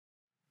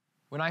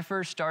When I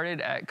first started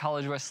at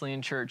College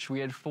Wesleyan Church, we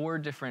had 4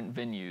 different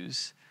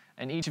venues,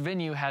 and each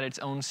venue had its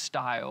own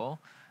style.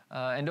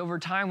 And over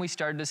time, we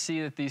started to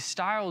see that these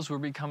styles were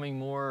becoming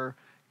more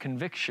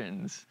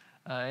convictions.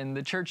 And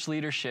the church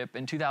leadership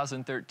in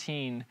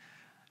 2013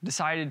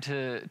 decided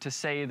to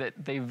say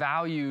that they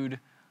valued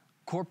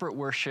corporate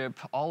worship,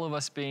 all of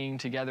us being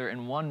together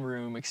in one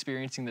room,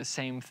 experiencing the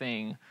same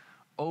thing,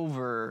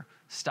 over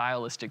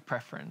stylistic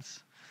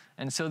preference.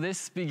 And so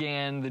this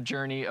began the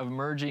journey of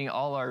merging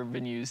all our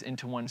venues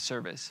into one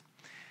service.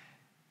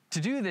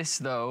 To do this,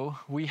 though,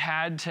 we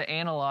had to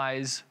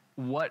analyze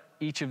what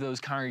each of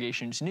those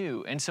congregations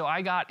knew. And so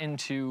I got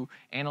into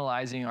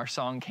analyzing our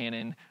song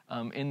canon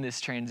in this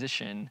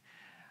transition.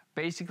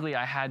 Basically,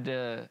 I had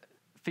to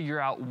figure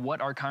out what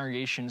our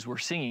congregations were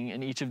singing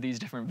in each of these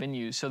different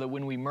venues so that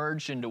when we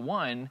merged into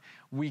one,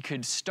 we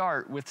could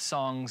start with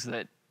songs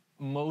that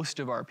most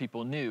of our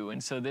people knew.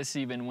 And so this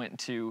even went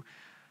to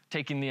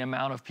taking the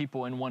amount of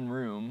people in one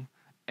room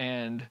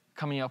and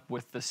coming up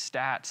with the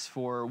stats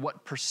for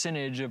what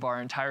percentage of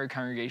our entire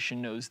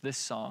congregation knows this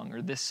song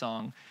or this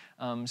song,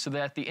 so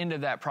that at the end of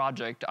that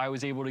project, I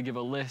was able to give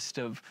a list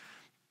of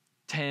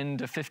 10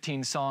 to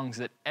 15 songs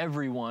that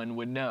everyone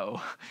would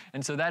know.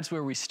 And so that's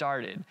where we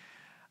started.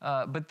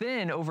 But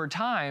then over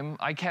time,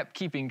 I kept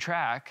keeping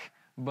track,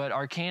 but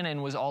our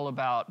canon was all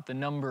about the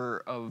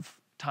number of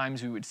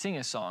times we would sing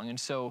a song. And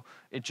so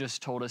it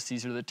just told us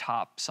these are the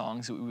top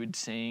songs that we would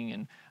sing,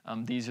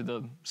 and these are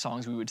the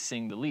songs we would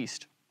sing the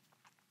least.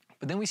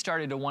 But then we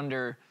started to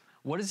wonder,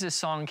 what does this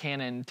song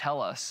canon tell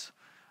us?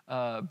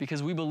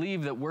 Because we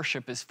believe that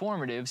worship is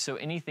formative, so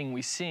anything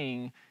we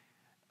sing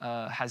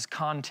has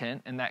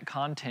content, and that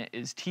content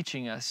is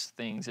teaching us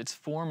things. It's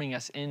forming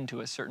us into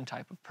a certain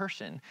type of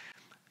person.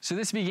 So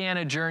this began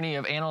a journey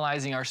of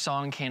analyzing our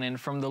song canon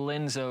from the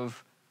lens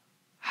of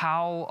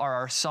how are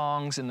our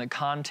songs and the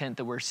content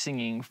that we're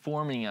singing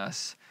forming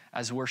us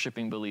as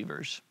worshiping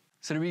believers.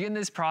 So to begin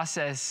this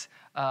process,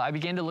 I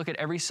began to look at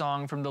every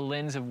song from the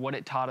lens of what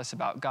it taught us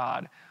about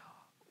God.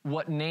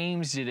 What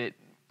names did it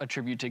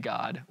attribute to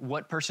God?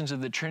 What persons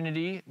of the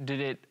Trinity did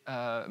it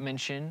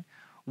mention?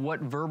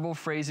 What verbal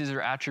phrases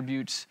or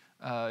attributes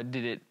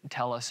did it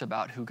tell us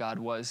about who God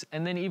was?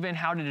 And then even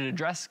how did it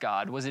address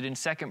God? Was it in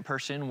second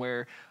person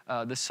where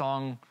the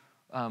song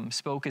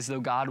spoke as though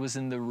God was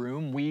in the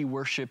room, we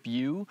worship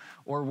you?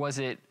 Or was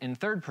it in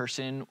third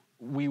person,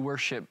 we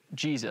worship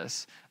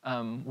Jesus,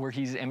 where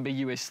he's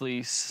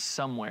ambiguously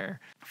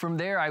somewhere? From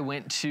there, I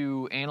went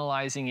to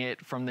analyzing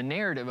it from the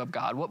narrative of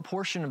God. What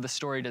portion of the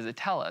story does it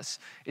tell us?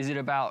 Is it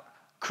about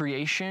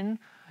creation?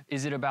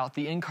 Is it about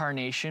the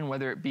incarnation,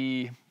 whether it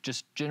be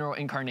just general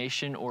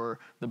incarnation or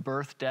the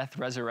birth, death,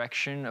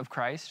 resurrection of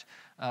Christ?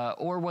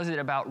 Or was it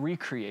about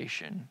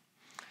recreation?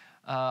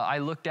 I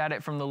looked at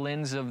it from the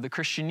lens of the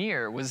Christian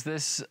year. Was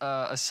this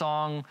a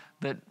song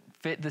that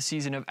fit the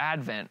season of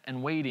Advent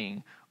and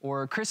waiting,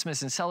 or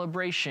Christmas and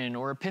celebration,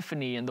 or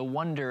Epiphany and the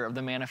wonder of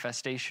the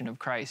manifestation of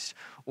Christ,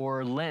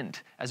 or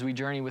Lent as we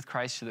journey with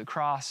Christ to the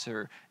cross,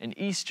 or an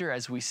Easter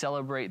as we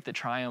celebrate the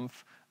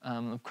triumph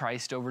of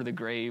Christ over the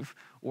grave,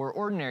 or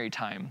ordinary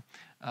time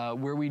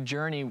where we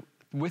journey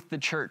with the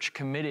church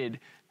committed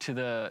to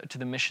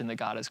the mission that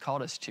God has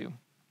called us to.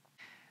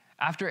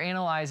 After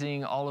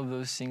analyzing all of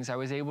those things, I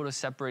was able to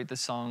separate the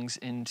songs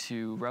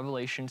into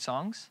revelation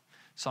songs,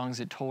 songs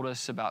that told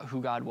us about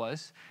who God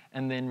was,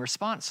 and then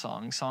response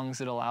songs, songs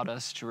that allowed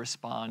us to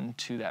respond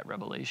to that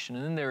revelation.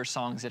 And then there are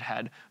songs that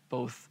had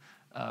both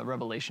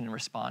revelation and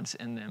response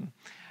in them.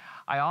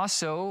 I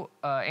also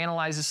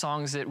analyzed the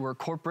songs that were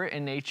corporate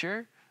in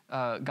nature,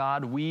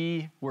 God,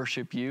 we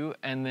worship you,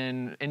 and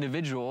then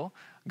individual,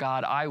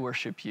 God, I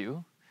worship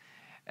you.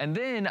 And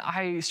then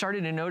I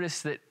started to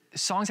notice that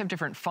songs have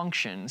different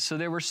functions. So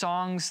there were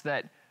songs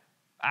that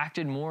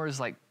acted more as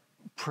like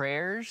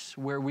prayers,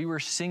 where we were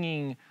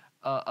singing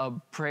a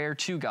prayer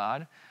to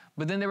God.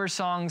 But then there were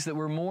songs that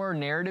were more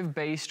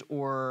narrative-based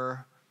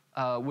or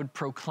would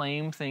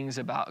proclaim things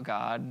about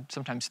God,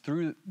 sometimes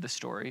through the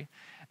story.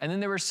 And then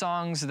there were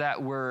songs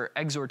that were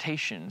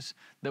exhortations,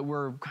 that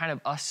were kind of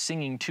us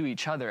singing to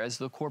each other as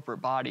the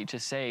corporate body to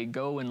say,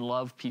 go and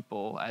love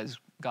people as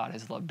God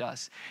has loved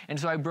us. And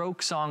so I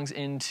broke songs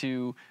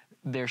into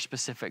their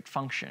specific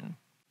function.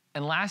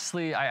 And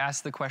lastly, I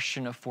asked the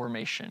question of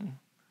formation.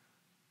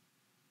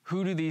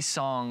 Who do these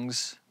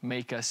songs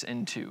make us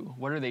into?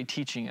 What are they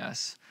teaching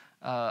us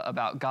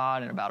about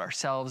God and about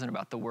ourselves and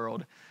about the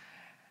world?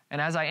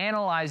 And as I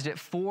analyzed it,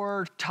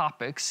 4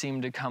 topics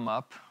seemed to come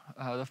up.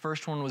 The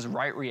first one was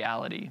right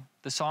reality.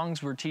 The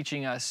songs were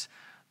teaching us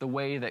the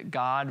way that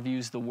God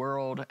views the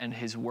world and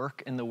his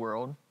work in the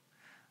world.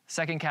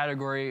 Second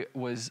category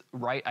was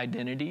right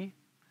identity.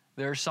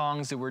 There are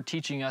songs that were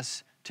teaching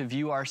us to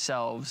view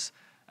ourselves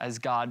as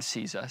God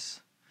sees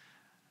us.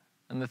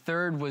 And the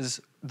third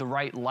was the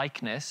right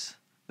likeness,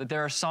 that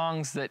there are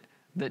songs that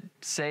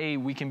say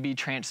we can be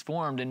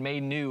transformed and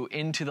made new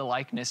into the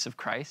likeness of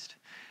Christ.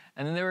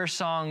 And then there are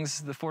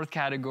songs, the fourth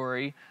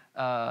category,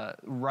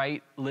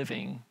 right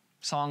living,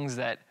 songs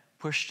that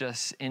pushed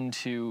us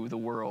into the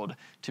world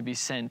to be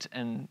sent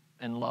and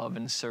and love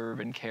and serve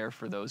and care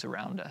for those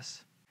around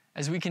us.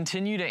 As we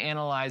continue to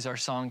analyze our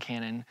song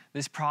canon,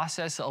 this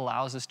process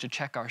allows us to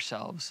check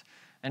ourselves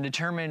and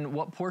determine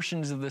what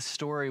portions of the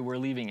story we're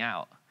leaving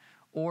out,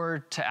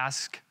 or to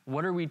ask,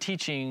 what are we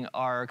teaching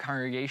our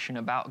congregation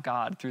about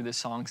God through the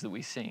songs that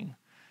we sing?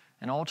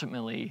 And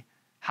ultimately,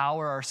 how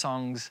are our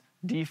songs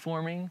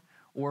deforming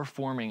or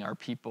forming our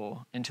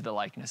people into the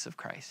likeness of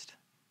Christ?